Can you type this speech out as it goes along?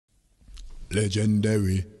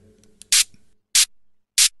Legendary.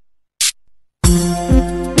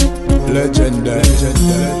 Legendary.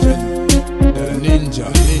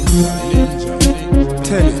 Ninja.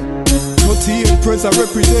 Tell it. 48 press I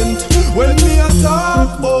represent. When me a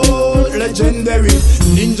talk, oh, legendary.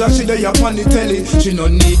 Ninja, she dey up on the telly. She no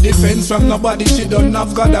need defense from nobody. She don't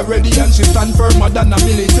have God already, and she stand firmer than a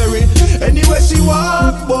military. Anyway she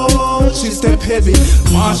walk, oh, she step heavy.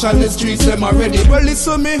 Marshal the streets, them already. Well,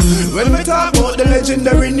 listen me, when we talk about the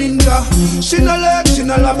legendary ninja, she no leg, she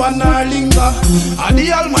no lab and her linger. And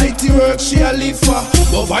the almighty work she a live for,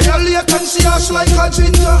 but violate and she ash like a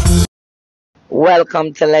ginger.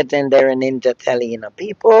 Welcome to Legendary Ninja telling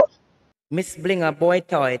people. Miss Blinga boy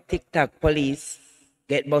toy, Tik Tok Police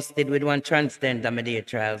get busted with one transgender media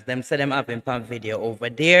trials. Them say them having pan video over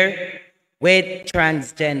there with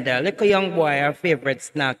transgender. Look a young boy, her favorite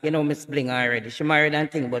snack. You know Miss Blinga already. She married and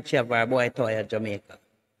thing, but she have her boy toy at Jamaica.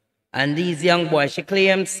 And these young boys, she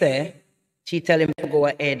claims say, she tell him to go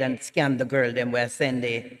ahead and scam the girl them where send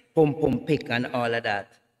the pum pum pic and all of that.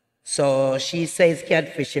 So she says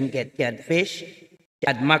catfish him get catfish. She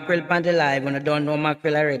had mackerel on the live when I don't know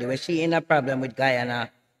mackerel already. Where she in a problem with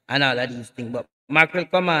Guyana and all of these things. But mackerel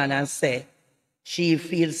come on and say she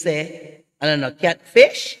feels say I don't know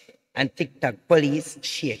catfish and Tik Tok Police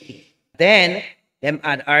shaky. Then them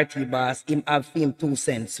add RT boss him have him 2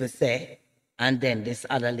 cents we say and then this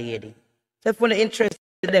other lady. So if you're interested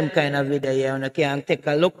in them kind of video you can take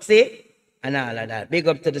a look see. And all of that. Big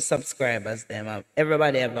up to the subscribers, them.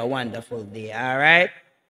 Everybody have a wonderful day, alright?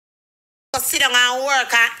 Sit down and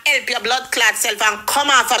work and help your blood clot self and come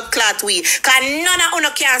off of clot we. Cause none of uno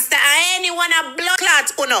can stand anyone a blood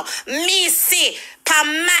clot uno. Me see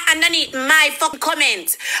pan my underneath my fucking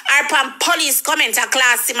comment or pan police comment a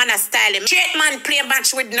class him and a style him. Straight man play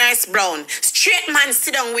match with Nurse Brown. Straight man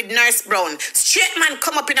sit down with Nurse Brown. Straight man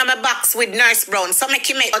come up in my box with Nurse Brown. So make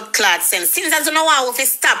him make blood clot sense. Since I don't know how if we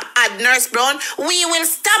stop at Nurse Brown, we will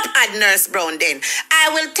stop at Nurse Brown then.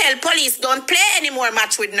 I will tell police don't play any more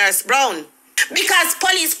match with Nurse Brown. Because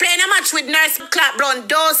police playing a match with Nurse Clark Brown,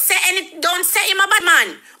 don't say him a bad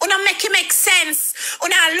man. Una make him make sense.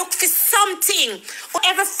 Una look for something.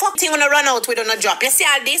 Every fucking thing una run out with una drop. You see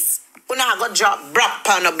all this? Una go drop brock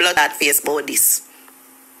pound of blood at face about this.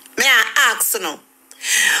 May I ask you now?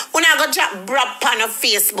 Una go drop brock pound of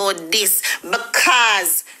face about this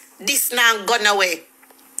because this now gone away.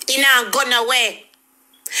 He now gone away.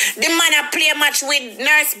 The man a play a match with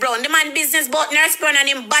Nurse Brown. The man business about Nurse Brown and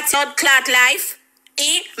him batty out clot life.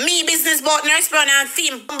 Me business about Nurse Brown and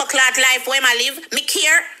film bumble clot life where I live. Me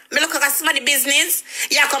care. Me look like somebody business.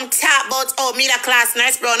 Yeah, come talk about me the class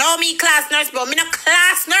Nurse Brown. Me class Nurse Brown. Me no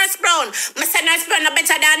class Nurse Brown. Me say Nurse Brown no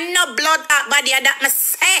better than no blood body that me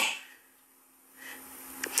say.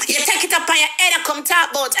 You take it up on your head and come talk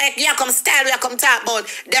about, you come style, you come talk about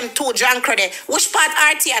them two drunk there. Which part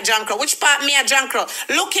RT a drunk? Which part me a drunk?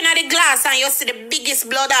 Looking at the glass and you see the biggest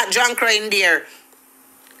blood out drunk in there.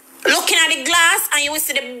 Looking at the glass and you will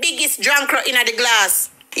see the biggest drunk in the glass.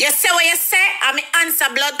 You say what you say, and me answer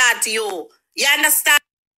blood out to you. You understand?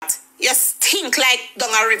 You stink like down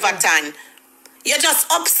a river town. You're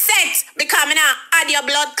just upset because I now add your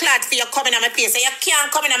blood clot for you coming on my face. You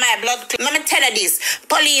can't come in on my blood clot. Let me tell you this.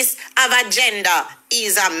 Police have a gender.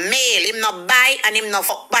 He's a male. Him not bi and him not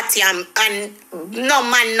fuck batty and no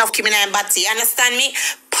man not him in batty. Understand me?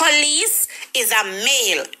 Police is a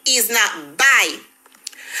male. He's not bi.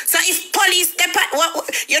 So if police,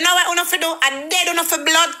 you know what una for do? I dead una for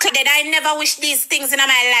blood clot. I never wish these things in my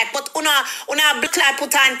life. But una blood clot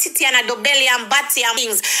put on titty and a do belly and batty and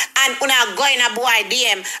things. And una go in a boy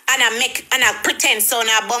DM and I pretend so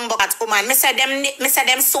una bumbo at woman. Me say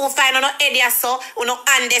them so fine una head so, una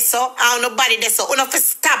hand so, and una body so. Una for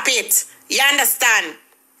stop it. You understand?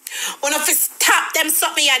 Una fi stop them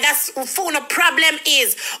something yeah, that's who no problem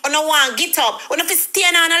is. Una want get up. Una fi stay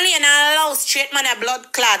on a lane and allow straight man a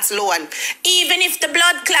blood clots loan. Even if the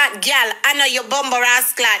blood clot gal, I know your bumper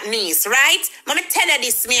ass clot niece, right? Let me tell you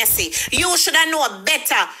this, Mercy. You should have know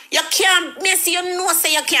better. You can't, Mercy, you know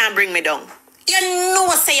say you can't bring me down. You know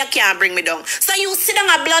say you can't bring me down. So you sit down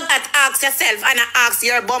a blood at ask yourself and ask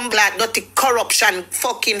your bum blood dirty corruption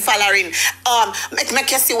fucking following.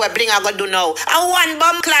 Make you see what Blinga go do now. And one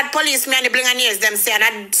bum clad police me and the Blinga nears them say and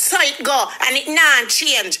I saw it go and it not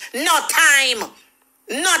change. No time.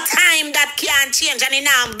 No time that can't change and it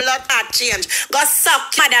now blood clot change. Go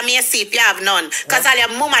suck madam you see if you have none. Cause all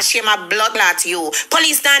your mama shame a blood clot you.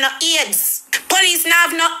 Police now no AIDS. Police now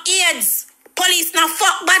have no AIDS. Police no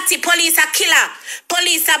fuck batty, police a killer.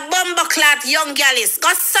 Police a bumbo clot young gallis. Go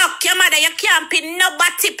suck your mother, you can't pin no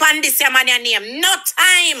batty pan this your man your name. No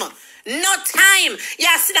time. No time.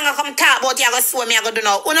 Yeah, sit down and come talk about you. I go see what me I go do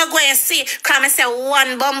now. Una go and see. Come and say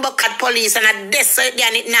one bumbo cat police and a death so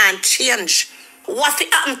and it not change. What fi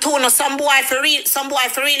happen to no some boy for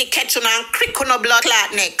really catch you and crick on a blood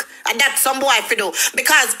clot neck. And that's some boy for do.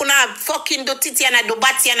 Because una fucking do titty and a do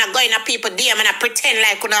batty and a go in a people DM and a pretend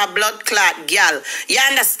like una a blood clot girl. You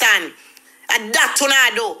understand? And that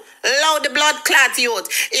una do. Allow the blood clot youth.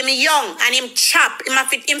 Him young and him chop.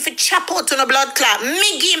 Him fi chop out on the blood clot.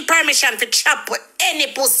 Me give him permission to chop with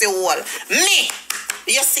any pussy hole. Me.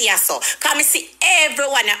 You see ya so. Cause me see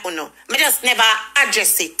everyone at uno. Me just never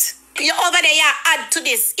address it. You over there, yeah, add to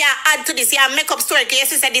this. Yeah, add to this. Yeah, make up story.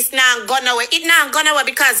 Yes, you said this now gone away. It now gone away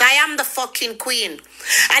because I am the fucking queen.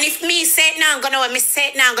 And if me say it now gone away, me say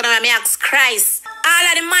it now gone away, me ask Christ. All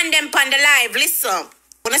of the man them on the live, listen.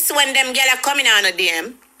 When I see when them girl are coming on a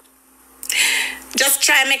DM, just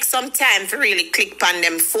try make some time to really click on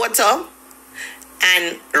them photo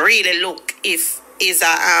and really look if is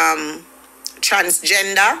a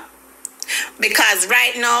transgender. Because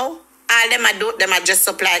right now, all them I do, them I dress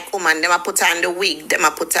up like woman. Them I put on the wig, them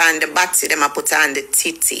I put on the body, them I put on the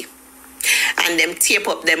titty. And them tape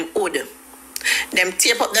up them hood. Them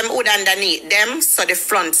tape up them hood underneath them so the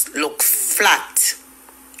front look flat.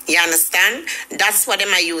 You understand? That's what them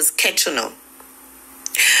I use catch you know.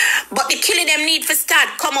 But the killing them need for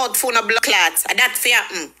start come out for no blood clots. And that fear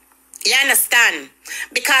happen. You understand?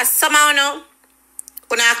 Because somehow no,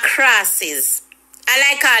 una crosses.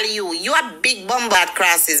 I like all you are big bombard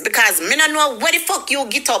crosses because me don't know where the fuck you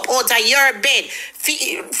get up out of your bed.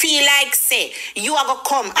 Feel like say you are gonna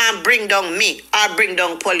come and bring down me or bring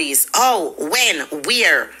down police. How, when,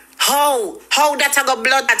 where, how that I got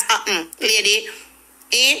blood that happen, lady?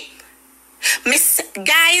 Eh? Miss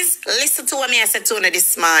guys, listen to what me I said to you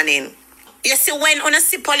this morning. You see when you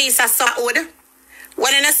see police are so old,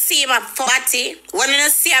 when you see him a party, when you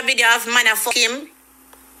see a video of man a fuck him.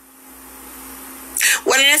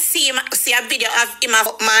 When you see a video of him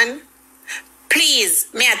a man, please,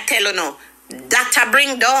 may I tell you no, that I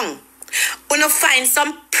bring down. You find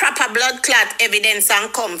some proper blood clot evidence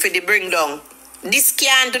and come for the bring down. This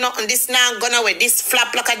can't do nothing, this now gone away, this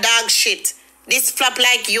flap like a dog shit. This flap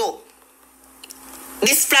like you.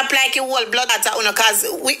 This flap like you whole blood at because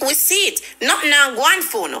we see it. Not now go on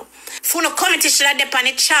for no. For no community should have depend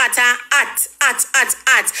on the chart and at.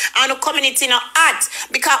 And the community no at.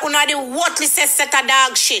 Because you know the worthless set of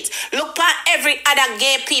dog shit. Look at every other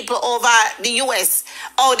gay people over the US.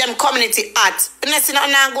 Oh, them community at. Unless you not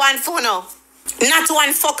now go on for no. Not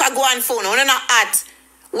one fucker go on for no. No not at.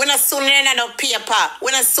 When a soon in no paper.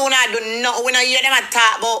 When a soon I do not. When I hear them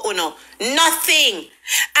talk about uno. Nothing.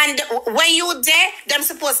 And when you there, them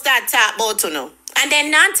supposed to start talk about uno. And then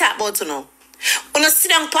not talk about uno. Uno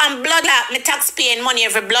sit down pan blood like me tax paying money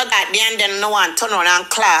every blood at the end then no one turn on and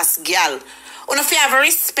class girl. Uno fi have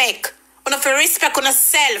respect. Uno fi respect uno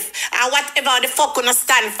self and whatever the fuck uno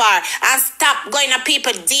stand for. And stop going to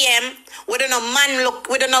people DM with no man look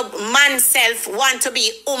with no man self want to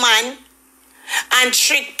be woman and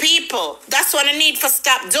trick people. That's what I need for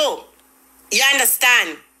stop do. You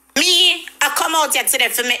understand? Me, I come out here today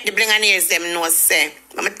to make the Blinga them know say.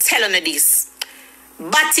 I'm telling you this.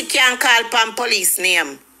 But you can't call pan police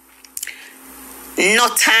name. No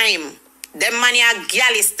time. Them money are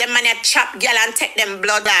gallus. Them money are chop gal and take them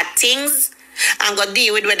blood at things and go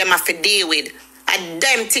deal with what them have to deal with. And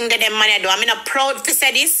them thing that them money do. I'm not proud to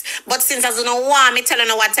say this, but since I don't know why me telling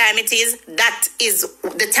you what time it is, that is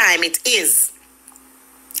the time it is.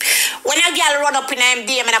 When a girl run up in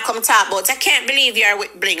MDM and I come talk about, I can't believe you're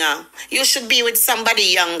with Blinga. You should be with somebody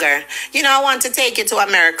younger. You know, I want to take you to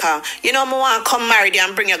America. You know, I want to come marry you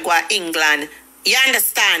and bring you to England. You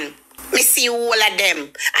understand? Me see all of them.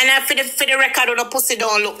 And for the record, on pussy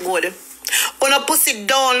don't look good. On pussy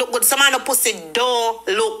don't look good. Some of the pussy don't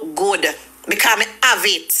look good. Because I have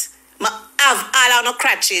it. I have all of the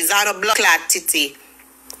crutches and the blood clot titty.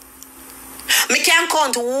 Me can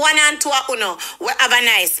count 1 and 2 uno we have a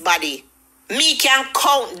nice body. Me can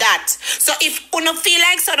count that. So if uno feel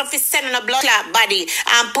like sort of sending a blood clot body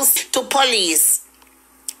and push to police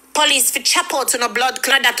for chop out on a blood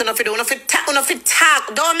clot that uno fi do. Uno fi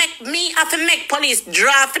talk. Don't make me have to make police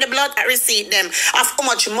draw for the blood that receipt them of how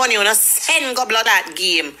much money uno send go blood that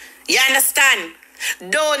game. You understand?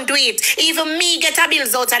 Don't do it. Even me get a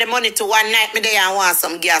bills out of the money to one night me there and want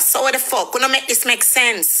some gas. So what the fuck? Uno make this make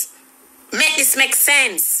sense. Make this make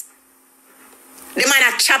sense. The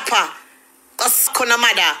man a chopper. Cause no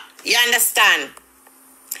mother. You understand?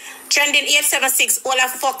 Trending 876 all a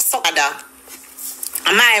fuck sucker.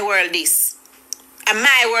 And my world this. And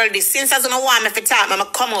my world this. Since I don't want me to talk, I'm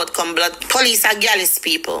come out come blood. Police are gallus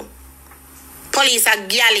people. Police are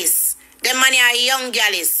gallus. Them money are young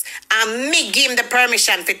gallis. And me give him the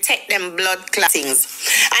permission to take them blood clottings.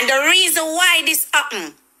 And the reason why this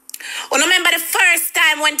happened, remember the first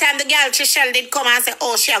time, one time the girl Trishelle did come and say,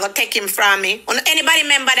 oh, she gonna take him from me. Anybody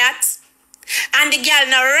remember that? And the girl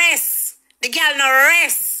no rest. The girl no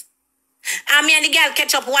rest. And me and the girl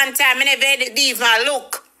catch up one time and never leave my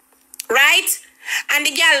look. Right? And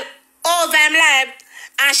the girl over him live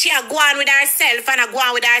and she a go on with herself and a go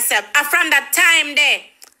on with herself. And from that time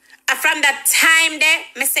there,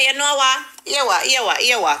 me say, you know what? Yeah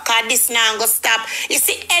what? Cause this now go stop. You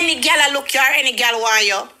see, any girl a look you or any girl want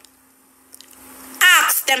you,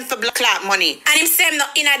 ask them for blood clot money. And him say him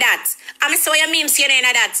not in a that. And me say, what you mean say you in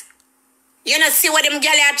a that? You know see what them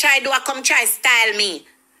girl a try do, I come try style me.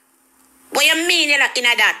 What you mean you not in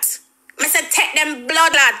a that? Me say take them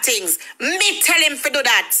blood clot things. Me tell him to do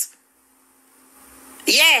that.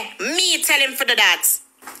 Yeah, me tell him to do that.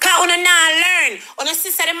 Cause una now learn. Una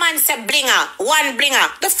sister the man say Blinga, one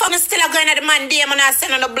Blinga. The phone is still going at the man DM. Una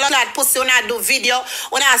send on the blood clot pussy. Una do video.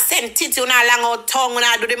 Una send titty. Una long out tongue.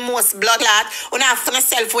 Una do the most blood clot. Una fill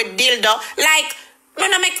yourself with dildo. Like,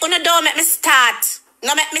 una don't make me start.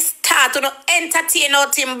 No make me start. Una entertain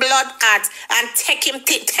out him blood clot and take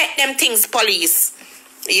them things police.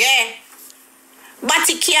 Yeah. But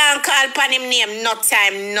he can't call upon him name, no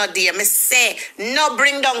time, no day. Me say, no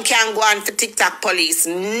bring down can go on for Tik Tok Police.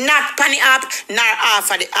 Not pan the app, nor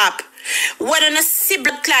off of the app. When you see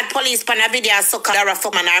blood clad police pan a video, so called a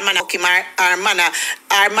fuck man, our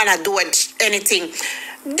man do anything.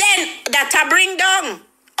 Then that a bring down.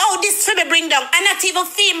 Oh, this will be bring down. And not even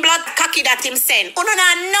film blood cocky that him send. No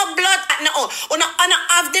blood, no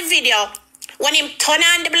have the video. When him turn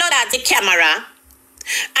on the blood at the camera,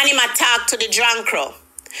 and him talk to the drunk crow.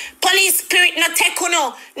 Police spirit not take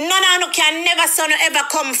no. None of can never son ever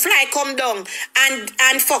come down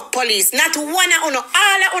and fuck police. Not one of all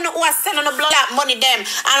of who are sending the blood money them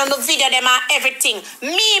and on the video them and everything.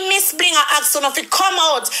 Me, Miss Blinga ask if it come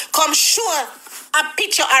out, come show a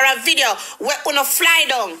picture or a video where uno fly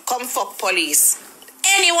down, come fuck police.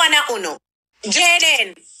 Anyone of uno.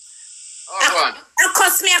 Jaden. Oh, I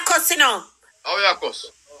cuss you know. Oh, yeah,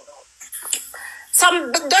 cuss.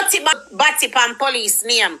 Some dirty batty pan police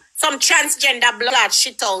name. Some transgender blood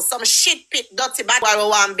shit out. Some shit pit dirty bat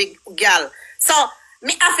one big girl. So,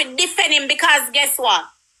 me have to defend him because guess what?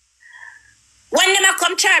 When them a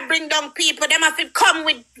come try bring down people, them have to come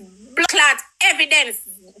with blood clot evidence.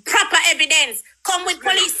 Proper evidence. Come with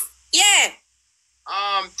police. Yeah.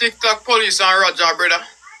 Tik Tok Police and Roger, brother.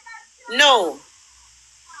 No.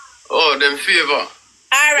 Oh, them favor.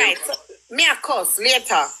 Alright. So, me a cuss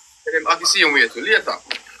later. I can see him wait later.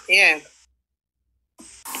 Yeah.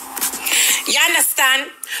 You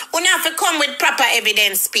understand? You have to come with proper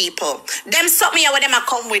evidence, people. Them something here where them a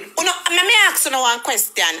come with. Me ask you one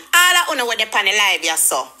question. All of you where they pan the live you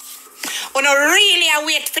saw. You really a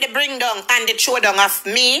wait for the bring down and the show down of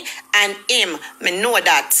me and him. Me know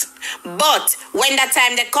that. But when that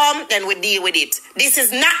time they come, then we deal with it. This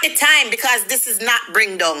is not the time because this is not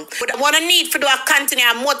bring down. But I want to need for do a continue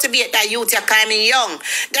and motivate that youth you coming young.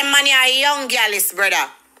 Them money are young gallis, brother.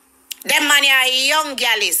 Them money are young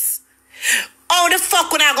gallis. How the fuck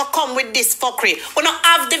when I go come with this fuckery? We don't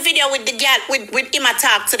have the video with the girl, with him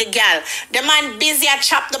talk to the girl. The man busy I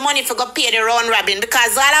chop the money for go pay the round robin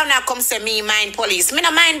because all I now come say me mind police. Me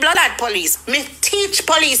no mind blood police. Me teach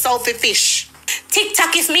police how to fish.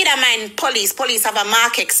 TikTok if me da mind police have a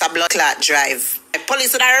mark X a blood clot drive.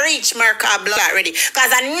 Police would have reached Merca blood already.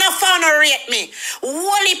 Because I know found no rate me.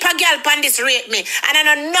 Wally pa girl pan this rate me. And I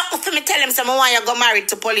know nothing for me tell them some why you go married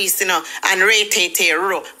to police, you know, and rate it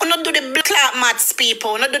row. We not do the blood clot maths,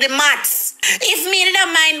 people. We not do the maths. If me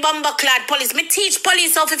don't mind bomber clot police, me teach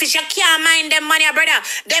police how to fish. You can't mind them money, brother.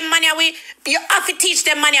 Them money you have to teach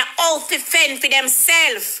them money how to fend for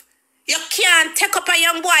themselves. You can't take up a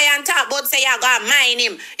young boy and talk about say you gotta mind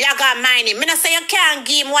him. You gotta mind him. Me not say you can't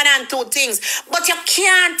give him one and two things. But you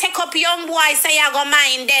can't take up young boy say you gotta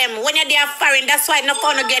mind them. When you're there foreign, that's why no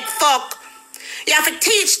fun to get fucked. You have to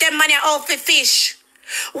teach them money how to fish.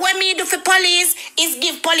 What me do for police is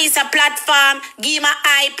give police a platform, give him a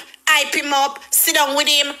hype him up, sit down with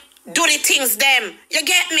him, do the things them. You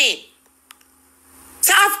get me?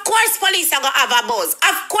 So of course police are gonna have a buzz.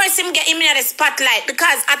 Of course him get him in the spotlight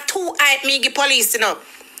because I too hype me give police, you know.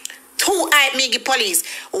 Too hype me give police.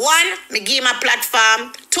 One, me give him a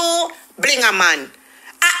platform. Two, bring a man.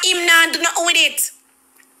 Him now do not with it.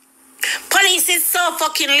 Police is so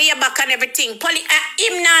fucking laid back and everything.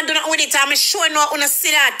 Him now do not with it. I'm sure no wanna see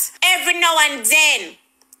that. Every now and then.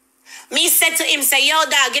 Me said to him, say, yo,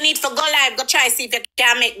 dog, you need to go live, go try see if you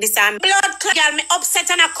can make this. Blood clot, girl, me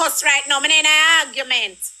upset and a cuss right now. Me in an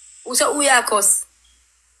argument. Who ya cause?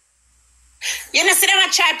 You know, see them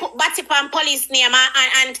a try put Batty pan police name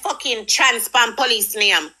and fucking trans pan police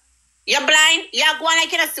name. You blind? You go on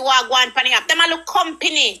like you know see what go on pan up. Them a look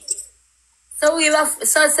company. So we have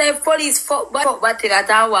so say police fuck Batty that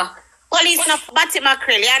hour. Police not Batty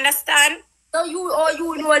mackerel, you understand? So you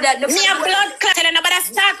know that the me a blood clot telling nobody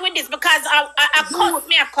start with this because I cause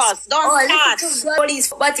me a cause. Don't start.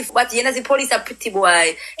 Police Batty, you know the police are pretty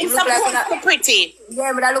boy. It's supposed to be pretty.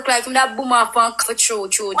 Yeah, but I look like that boomer punk for true.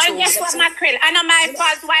 Well, guess what, mackerel? I know my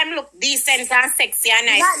fault why I'm look decent and sexy and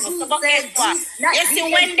nice. So, but guess what? You see,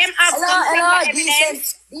 when them have some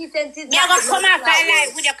evidence, decent is me a go come out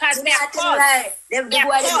alive with your cause me a cause.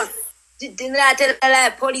 Didn't I tell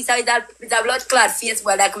the police with a blood clot face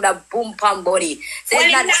well like with a boom pan body. So well,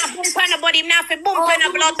 him not boom pan a body, him not for boom pan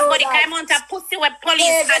a blood body. Come on to pussy with police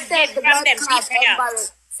and get from them people.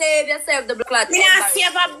 Save yourself the blood clot. Me not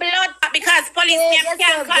save a blood because police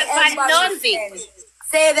can't call for nosy.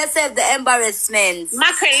 Save yourself the embarrassment.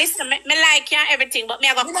 Mackerel, listen, me like you and everything, but me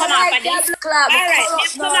I go come out for this. Alright, me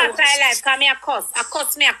come out for life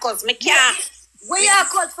because me a cuss. Me can't. We are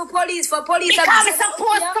caught for police. Because we're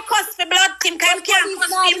supposed to cuss for blood team. Because he can't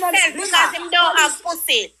cuss himself because him don't have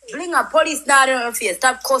pussy. Blinga, police not on your face.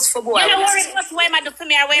 Stop cuss for boy. You don't worry about what I do for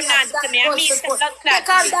me or what I'm not do for me. I mean, it's a blood clot. Take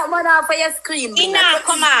off that man off of your screen. He not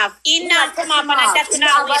come off. He not come off and that's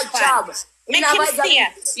not a job. Make him stay.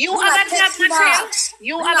 You have a job, Mackerel.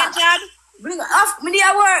 You have a job. Blinga, off me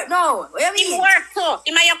there work. No. What you mean? He work too.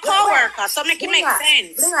 He your co-worker. So make it make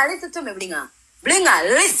sense. Blinga, listen to me, Blinga. Blinga,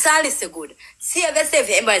 listen good. Save yourself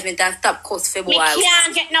your embarrassment and stop cuss for boy. Me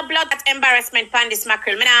can't get no blood at embarrassment on this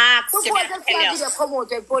mackerel. Me not ask you. Video come out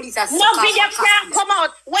when police are no video can't come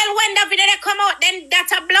out. Well, when the video come out, then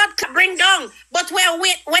that's a blood bring down. But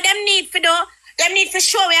where them need for do, them need to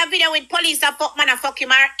show a video with police a fuck man a fuck him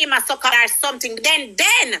or him a sucker or something. Then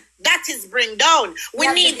that is bring down. We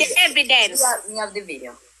need the evidence. We have the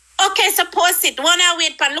video. Okay, so post it. One hour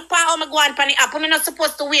wait pan. Look how me go on pan it up. I'm not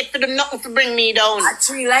supposed to wait for do nothing to bring me down.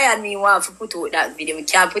 Actually, lie on me want to put out that video. We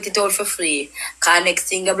can't put it out for free. Cause next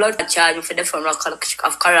thing a blood charge me for the form of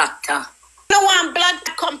character. No one blood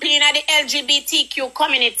company in the LGBTQ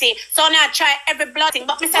community. So now try every blood thing.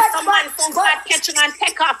 But me say someone start catching and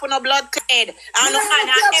take off on a blood head. And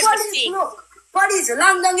everything. Police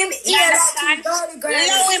long down him ear.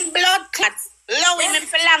 Low in blood clots. Low him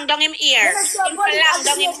for long down him ear. Him for long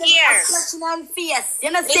down him ear.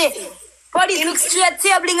 You know say police look straight to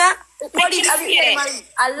you, Blinga. Police have a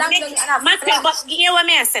long down and but hear what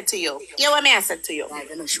I said to you. I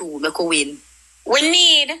don't know, sure, make a win. We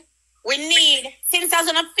need, since I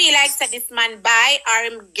don't feel like said this man bi or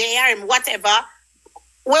him gay or him whatever,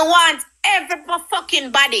 we want every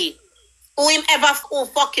fucking body who him ever who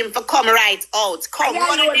fuck him for come right out. Come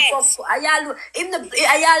on I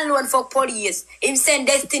alone for police. Him send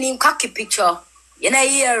Destiny him cocky picture. You know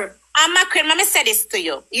here. I'm Mackerel, let me say this to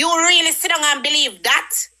you. You really sit down and believe that?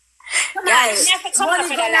 Come on, me have to come up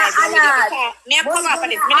with a live video. Me have to come up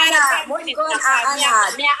with this. Me not do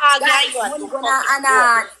this.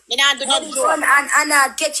 Me not do nothing.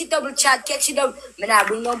 Catch it double chat, catch it double. Me not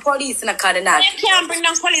bring down police in a car. You can't bring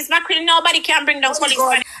down police. Mackerel, nobody can bring down police.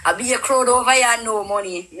 I be a crowd over here, no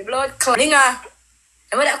money. Me blood clot. Blinga.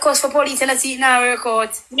 What that cost for police and I see it now work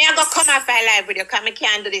out. Me I go come off a live video because me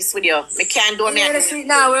can't do this video. Me can't do me. I see it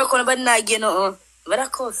now work out, but not get nothing. What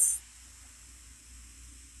that cost?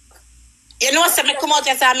 You know, so me come out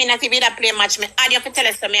and say, I mean, if you that play match, me add you to tell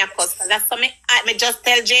us to me a cuss. That's so me just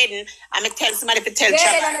tell Jaden, and me tell somebody to tell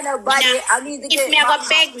Trevor. Nobody. If me I go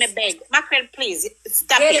beg, me beg. Mackerel, please,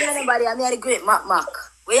 stop it. Nobody, I mean, the great Mac.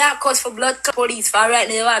 We are cause for blood police for right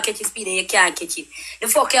now. You want to catch speed and you can't catch it. The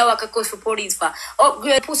fuck you want to cause for police for?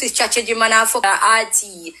 Upgrade pussy strategy, man, and fuck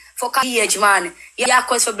RT. Fuck age, man. You are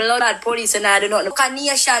cause for blood police and I do not know. Fuck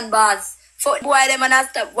nation, boss. Fuck boy, them and I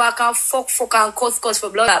stop walk and fuck and cuss for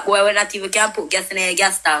blood. Boy, we not even can put gas in a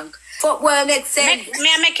gas tank. Fuck boy, make sense. Me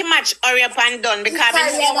I make a match, hurry up and done because I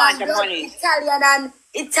don't want the money.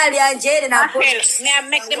 Italian Jaden and police. Me I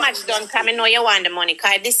make the match done because I know you want the money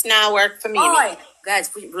because this now work for me. Boy. Guys,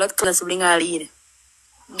 put your blood class bring a lead.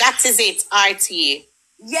 That is it, RTA.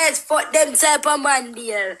 Yes, fuck them type of man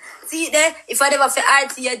deal. See there, if I never for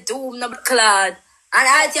RTA, doom no clad.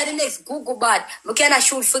 And RTA the next Google bad. We cannot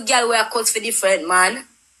shoot for girl where I cut for different man.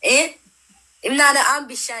 Eh? Him not the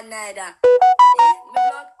ambition neither. Eh? My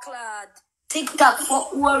blood clad. TikTok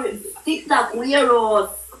for worry. TikTok weirdos.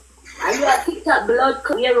 Are you a TikTok blood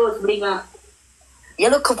weirdos, Blinga? You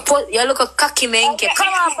look a cocky man. Okay,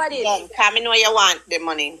 come on for this. Come know you want the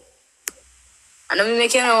money. And I'm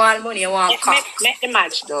making you want money, you want make the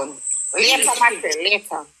match done.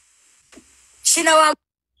 Later. She know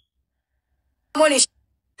money.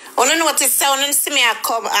 Wanna notice sound and see me I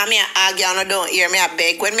come and me I argue and I don't hear me I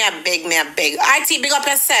beg. When me I beg, me I beg. RT, big up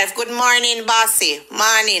yourself. Good morning, bossy.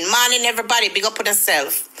 Morning, everybody. Big up on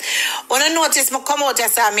yourself. Wanna notice me come out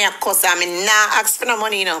and say me a cuss and me nah ask for no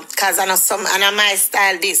money, you know. Cause I know some and I my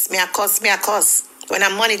style this. Me a cuss. When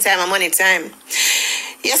I'm money time, I'm money time.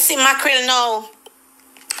 You see mackerel now.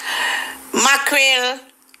 Mackerel.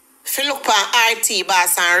 If you look on RT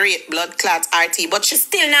boss and rate blood clot RT, but she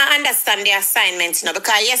still not understand the assignment, you know,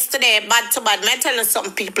 because yesterday, bad to bad, me telling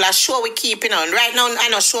some people are sure we keeping on. Right now, I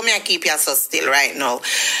know sure me I keep you so still right now.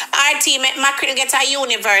 RT make mackerel get a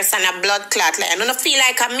universe and a blood clot. Like, I don't feel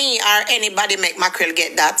like a me or anybody make mackerel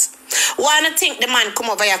get that. Wanna think the man come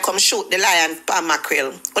over here, come shoot the lion for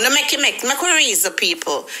mackerel. Wanna make reason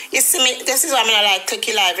people. You see me, this is why I'm not like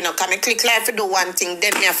clicky live, you know, come and click live to do one thing,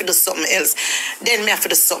 then me have to do something else.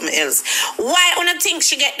 Why wanna think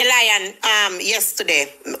she get the lion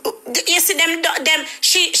yesterday? You see them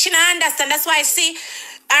she not understand. That's why I see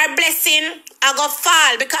her blessing I go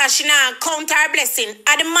fall because she not count her blessing.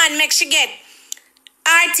 And the man make she get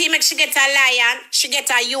RT make she get a lion, she get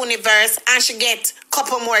a universe, and she get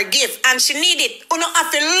couple more gift, and she need it. You know,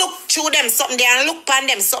 have to look through them something there and look pan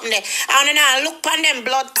them something there. And then look pan them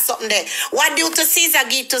blood something there. What due to Caesar,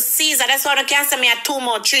 give to Caesar. That's why I can't say me a 2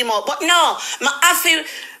 more, 3 more. But no, I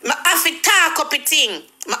have to talk up a thing.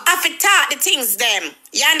 I have to talk the things them.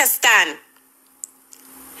 You understand?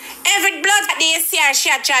 Every blood that they see her,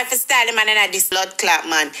 she try to style him and this blood clot,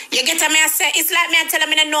 man. You get me? I say, it's like me, I tell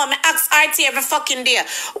him, I know, me ask RT every fucking day.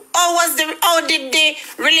 How did the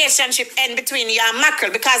relationship end between you and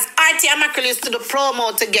Mackerel? Because RT and Mackerel used to do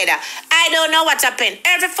promo together. I don't know what happened.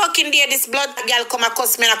 Every fucking day, this blood girl come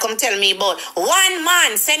across me and come tell me about one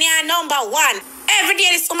man, send you number 1. Every day,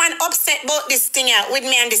 this woman upset about this thing here with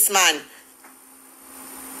me and this man.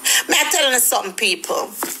 Me I telling you something,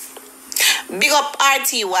 people. Big up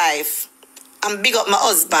RT wife and big up my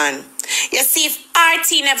husband. You see, if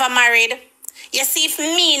RT never married, you see, if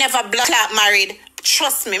me never blood clot married,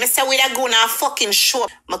 trust me, I say we da go on a fucking show.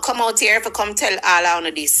 I come out here to come tell all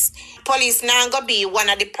of this. Police now gonna be one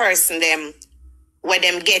of the person them where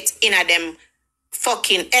them get in a them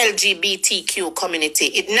fucking LGBTQ community.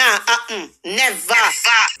 It nah never.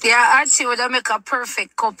 Yeah, RT would make a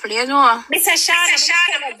perfect couple, you know. Mr. Shana,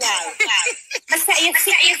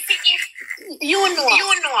 you know.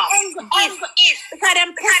 Because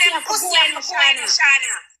them pussy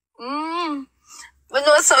But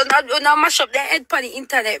no, so now mash up their head on the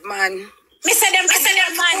internet, man. Me say them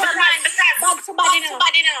man, bad to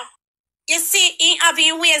body now. You see, he have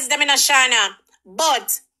his ways them in a Shana.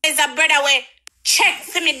 But there's a brother way check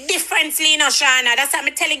for me differently in a Shana. That's what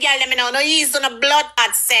me tell the girl them now. No use on a blood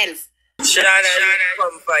at self. Shana,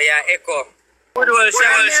 come for your echo. Good old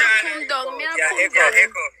Shana.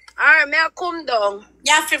 Echo. Alright, may I come down?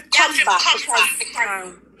 You have to come back.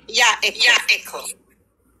 Yeah, echo.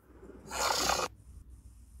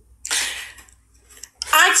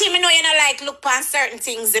 Auntie, me know you know like look on certain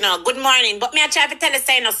things, you know. Good morning. But me I try to tell you,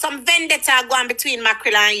 say, you know, some vendetta go on between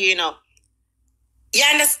Mackerel and you, you know. You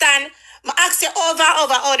understand? I ask you over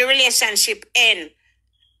how the relationship end.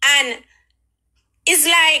 And it's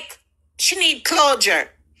like she need closure.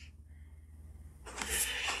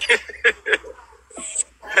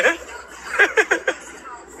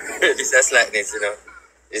 This is slackness, you know.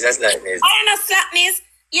 This is slackness. I know slackness.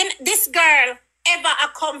 You know, this girl ever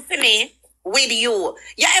come for me with you.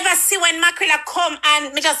 You ever see when Mackerel come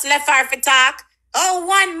and me just left her for talk? Oh,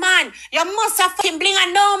 one man. You must have fucking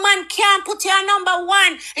Blinga. No man can't put your number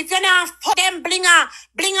 1. If you not fuck them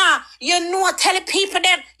Blinga, you know, tell the people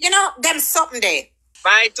them, you know, them something there.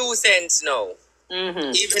 My 2 cents now.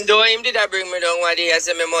 Mm-hmm. Even though him did bring me down one day as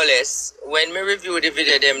a me molest, when me review the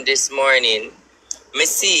video them this morning, me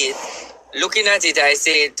see it, looking at it, I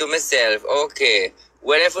say to myself, okay,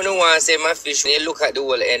 whatever you want to say my fish, when you look at the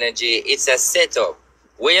whole energy, it's a setup.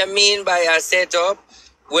 What you mean by a setup?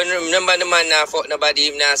 When remember the man now fuck nobody,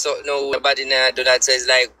 him now so nobody now do that, so it's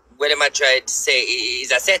like what am I trying to say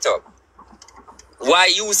is a setup. Why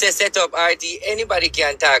you say setup, RT? Anybody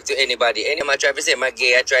can talk to anybody. Anyone try to say my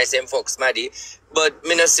gay, I try to say fuck smaddy, but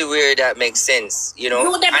me not see where that makes sense, you know.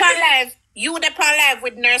 You the live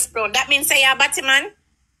with Nurse Brown. That means say you're a batty man.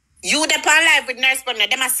 You the live with Nurse Brown.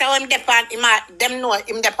 Them a say him them know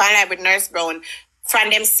him the live with Nurse Brown.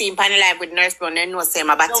 From them seeing pan live with Nurse Brown, they know say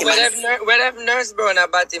I'm a batty man. Well, if Nurse Brown a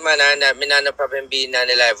batty man and that, me not no problem being on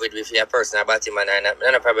the live with a person a batty man and that, me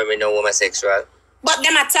not no problem with no homosexual. But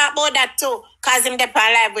them a talk about that too, cause him the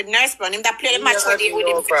live with Nurse Brown, him that play the match with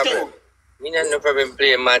him too. Me not no problem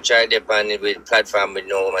play a match or depend with platform with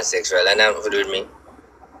no homosexual, and I'm good with me.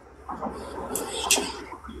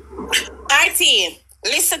 RT,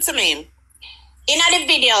 listen to me. In the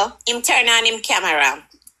video, him turn on him camera.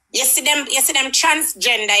 You see them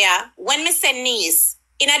transgender, yeah? When me say niece,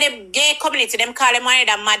 in the gay community, them call them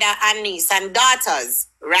either mother and niece and daughters,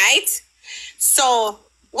 right? So,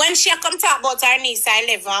 when she come talk about her niece, I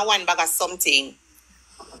live on one bag of something.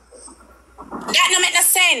 That no make no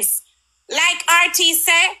sense. Like RT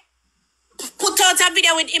say, put out a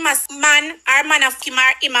video with him as man, or man of him,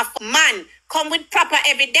 or him of man. Come with proper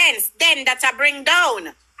evidence, then that I bring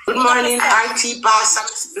down. Good morning, RT boss,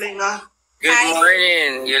 Miss Blinga. Good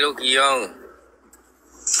morning. You look young.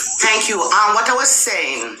 Thank you. What I was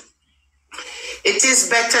saying, it is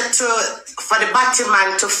better for the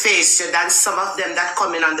Batman to face you than some of them that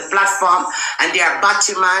come in on the platform and they are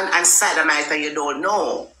Batman and Sodomite and you don't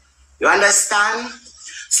know. You understand?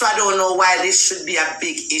 So I don't know why this should be a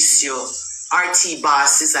big issue. RT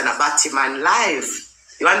boss is on a Batman live.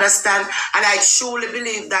 You understand? And I truly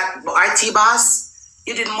believe that RT boss,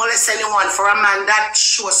 you didn't molest anyone. For a man that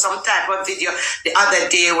shows some type of video the other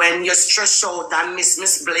day when you stretch out and Miss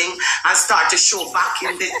Bling and start to show back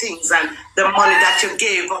in the things and the money that you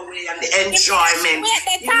gave away and the enjoyment.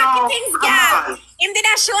 Wait, the talking things, girl. Him did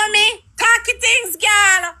that show me? Talking things,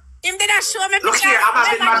 girl. Him did that show me? Look here, I'm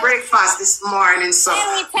having my breakfast this morning, so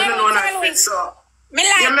I don't know nothing. So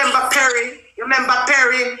you remember Perry? You remember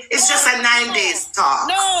Perry? It's just a 9 days talk.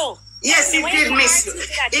 No. Yes, he did miss you.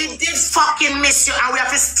 He did fucking miss you, and we have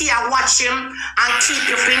to stay and watch him and keep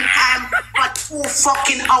you in time for 2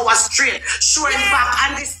 fucking hours straight. Showing back,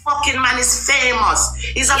 and this fucking man is famous.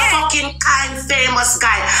 He's a fucking kind, famous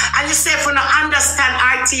guy. And you say if you don't understand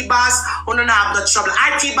RT Boss, you don't have no trouble.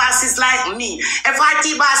 RT Boss is like me. If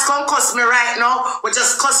RT Boss come cuss me right now, we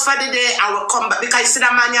just cuss for the day and we'll come back. Because you see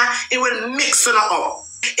that man here, he will mix you up.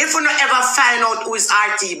 If you don't ever find out who is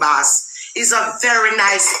RT Boss, he's a very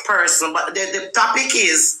nice person, but the topic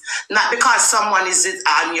is not because someone is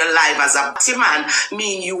on your life as a Batman,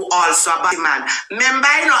 mean you also a Batman. Remember,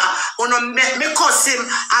 you know, me cuss him,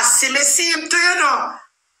 I see him too, you know,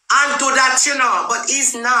 and do that, you know, but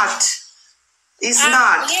he's not. He's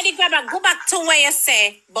not. Lady Grabber, go back to where you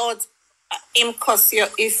say about him cuss you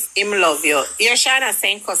if him love you. You're trying to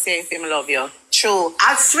say cuss you if him love you. True.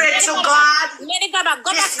 I swear to God,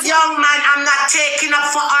 this young man, I'm not taking up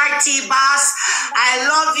for RT Boss. I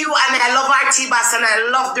love you and I love RT Boss and I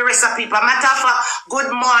love the rest of people. Matter of fact, good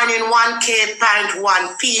morning,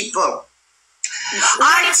 1K.1 people.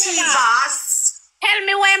 RT Boss. Tell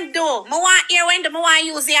me what him do. I want hear when I want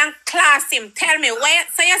use him and class him. Tell me where.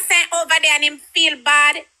 So you're saying over there and him feel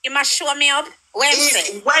bad? He must show me up. When you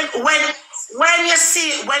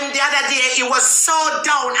see, when the other day he was so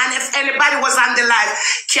down, and if anybody was on the live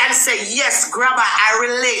can say, yes, Grabber, I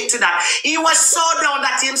relate to that. He was so down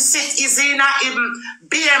that him sit is in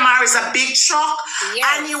BMR is a big truck,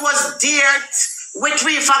 and he was there with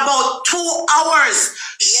me for about 2 hours,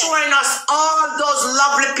 showing us all those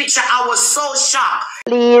lovely pictures. I was so shocked.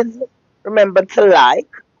 Please remember to like,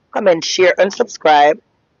 comment, share, and subscribe.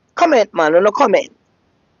 Comment, man, no comment.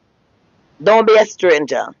 Don't be a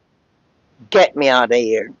stranger. Get me out of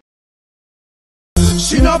here.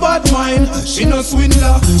 She no bad mind, she no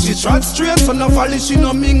swindler. She trot straight, so no folly, she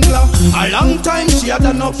no mingler. A long time she had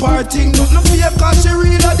no parting. Not no fear, cause she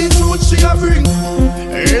real the truth she a bring.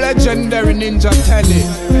 Legendary ninja telly.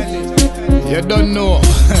 You don't know.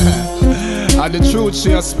 And the truth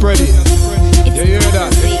she a spread it. You hear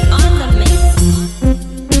that?